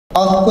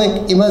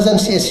Earthquake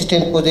emergency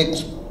assistance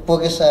projects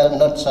progress are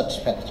not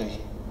satisfactory.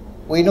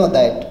 We know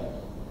that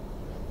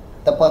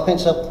the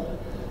performance of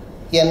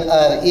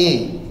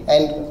NRA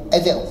and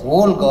as a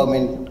whole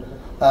government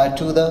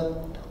to the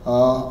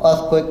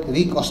earthquake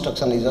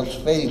reconstruction is also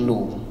very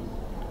low.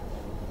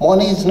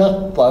 Money is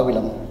not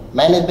problem,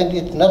 management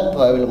is not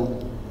problem,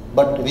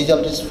 but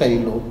result is very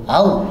low.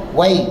 How?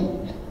 Why?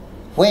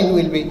 When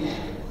will we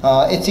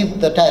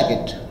achieve the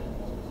target?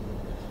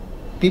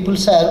 People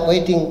are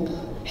waiting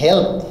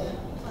help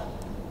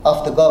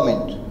of the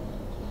government.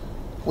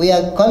 We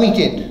are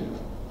committed.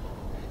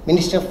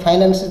 Minister of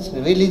Finance is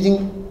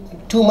releasing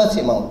too much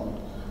amount,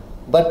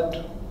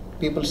 but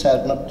people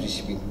are not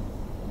receiving.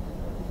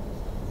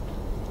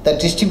 The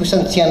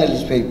distribution channel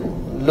is very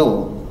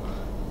low.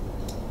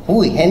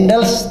 Who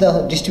handles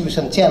the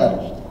distribution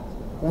channel?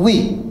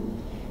 We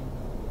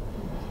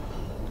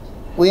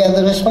are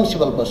the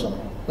responsible person.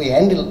 We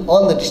handle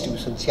all the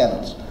distribution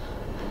channels.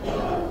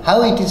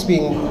 How it is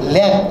being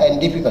lack and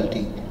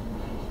difficulty,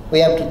 we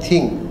have to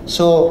think.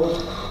 So,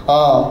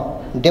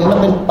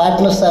 development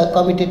partners are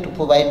committed to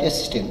provide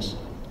assistance.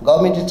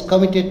 Government is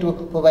committed to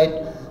provide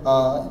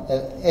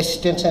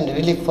assistance and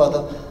relief for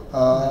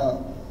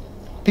the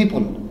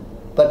people.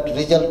 But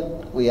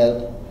result, we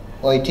are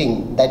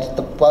waiting. That is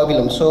the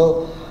problem.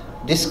 So,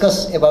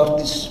 discuss about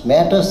these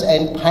matters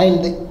and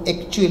find the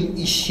actual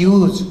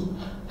issues,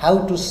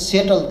 how to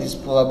settle these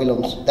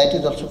problems. That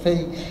is also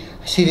very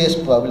serious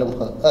problem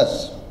for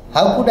us.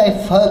 How could I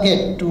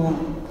forget to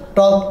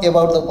talk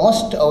about the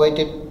most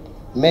awaited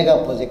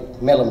mega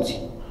project,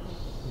 Melamchi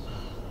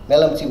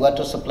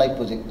water supply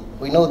project.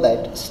 We know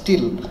that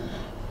still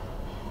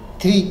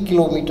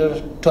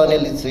 3-kilometer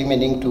tunnel is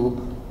remaining to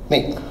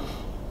make.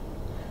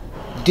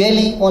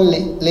 Daily only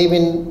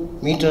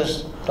 11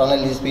 meters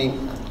tunnel is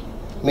being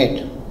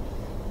made.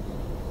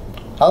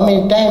 How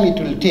many time it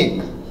will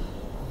take?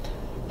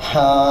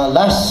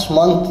 Last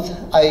month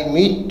I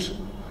meet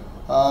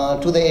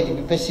to the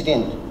ADB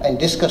president and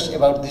discussed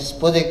about this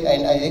project,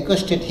 and I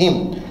requested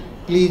him,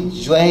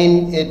 please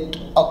join at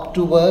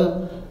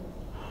October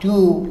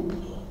to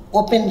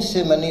open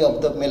ceremony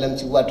of the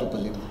Melamchi water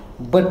project.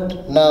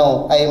 But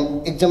now I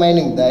am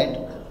examining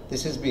that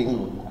this is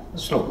being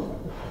slow.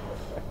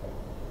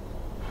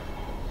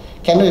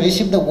 Can we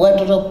receive the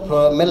water of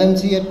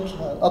Melamchi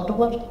at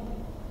October?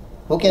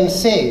 Who can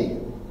say?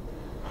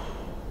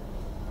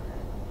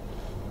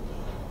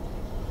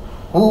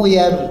 Who we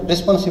are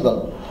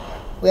responsible?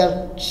 We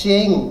are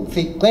saying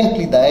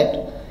frequently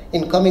that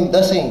in coming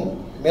Dasai,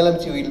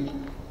 Melamchi will,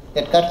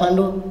 at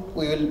Kathmandu,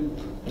 we will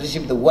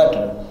receive the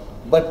water,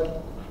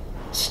 but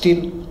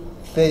still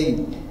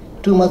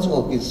too much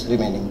work is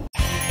remaining.